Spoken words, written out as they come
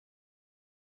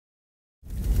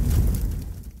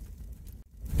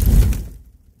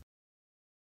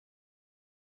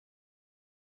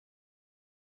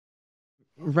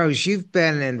Rose, you've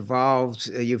been involved,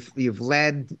 you've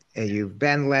led, you've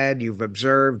been led, you've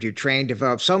observed, you've trained,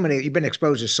 developed so many, you've been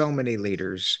exposed to so many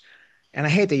leaders. And I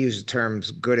hate to use the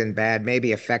terms good and bad,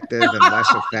 maybe effective and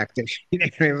less effective. You know,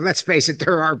 I mean, let's face it,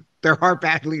 there are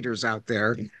bad leaders out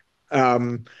there.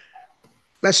 Um,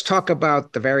 let's talk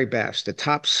about the very best, the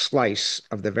top slice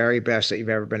of the very best that you've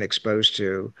ever been exposed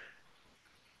to.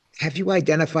 Have you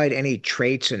identified any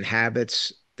traits and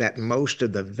habits that most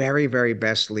of the very, very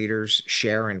best leaders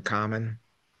share in common?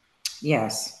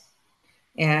 Yes.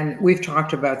 And we've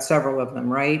talked about several of them,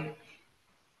 right?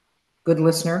 Good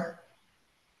listener,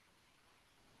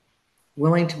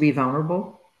 willing to be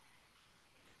vulnerable,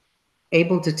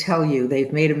 able to tell you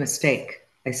they've made a mistake.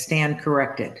 I stand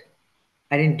corrected.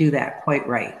 I didn't do that quite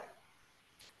right.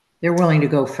 They're willing to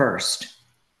go first.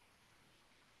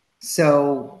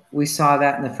 So we saw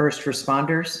that in the first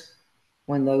responders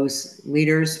when those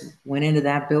leaders went into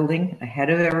that building ahead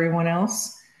of everyone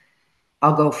else.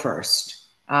 I'll go first.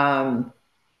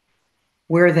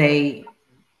 Where they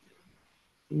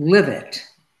live it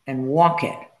and walk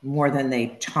it more than they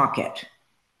talk it.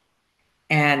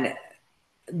 And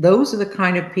those are the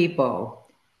kind of people,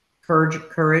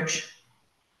 courage,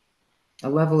 a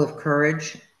level of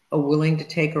courage, a willing to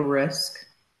take a risk,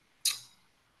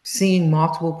 seeing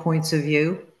multiple points of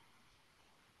view,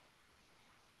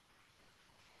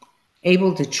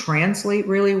 able to translate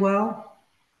really well,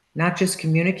 not just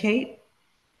communicate,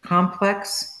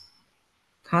 complex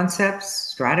concepts,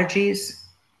 strategies,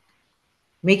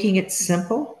 making it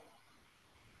simple.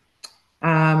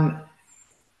 Um,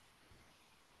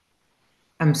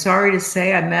 I'm sorry to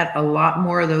say I met a lot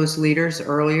more of those leaders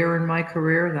earlier in my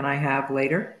career than I have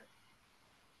later.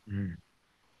 Mm,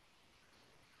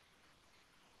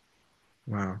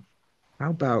 wow. How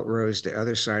about, Rose, the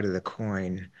other side of the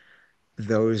coin?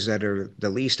 Those that are the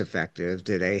least effective,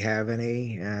 do they have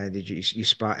any? Did you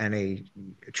spot any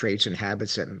traits and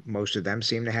habits that most of them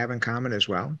seem to have in common as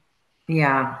well?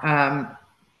 Yeah,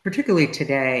 particularly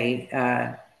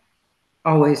today,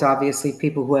 always obviously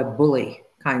people who have bully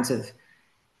kinds of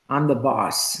I'm the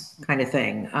boss kind of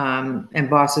thing. And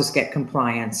bosses get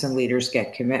compliance and leaders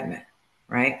get commitment,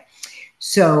 right?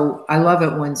 So I love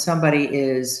it when somebody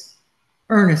is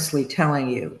earnestly telling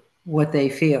you what they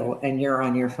feel and you're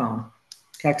on your phone,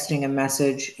 texting a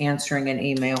message, answering an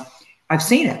email. I've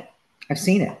seen it. I've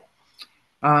seen it.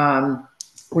 Um,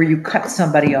 where you cut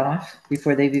somebody off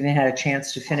before they've even had a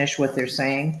chance to finish what they're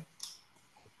saying,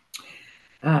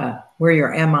 where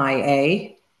you're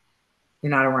MIA, you're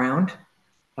not around.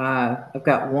 I've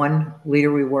got one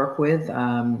leader we work with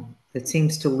that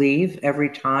seems to leave every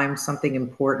time something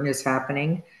important is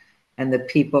happening, and the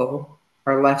people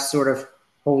are left sort of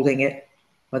holding it,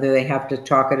 whether they have to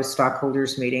talk at a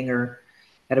stockholders meeting or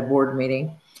at a board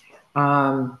meeting.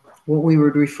 What we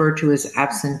would refer to as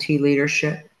absentee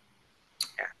leadership.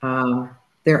 Um,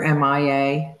 they're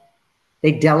MIA.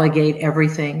 They delegate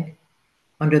everything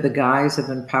under the guise of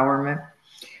empowerment.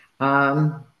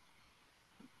 Um,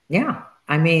 yeah,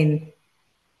 I mean,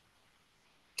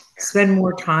 spend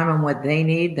more time on what they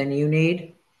need than you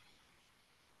need.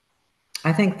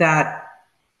 I think that,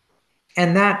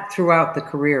 and that throughout the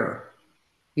career,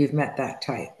 you've met that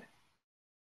type.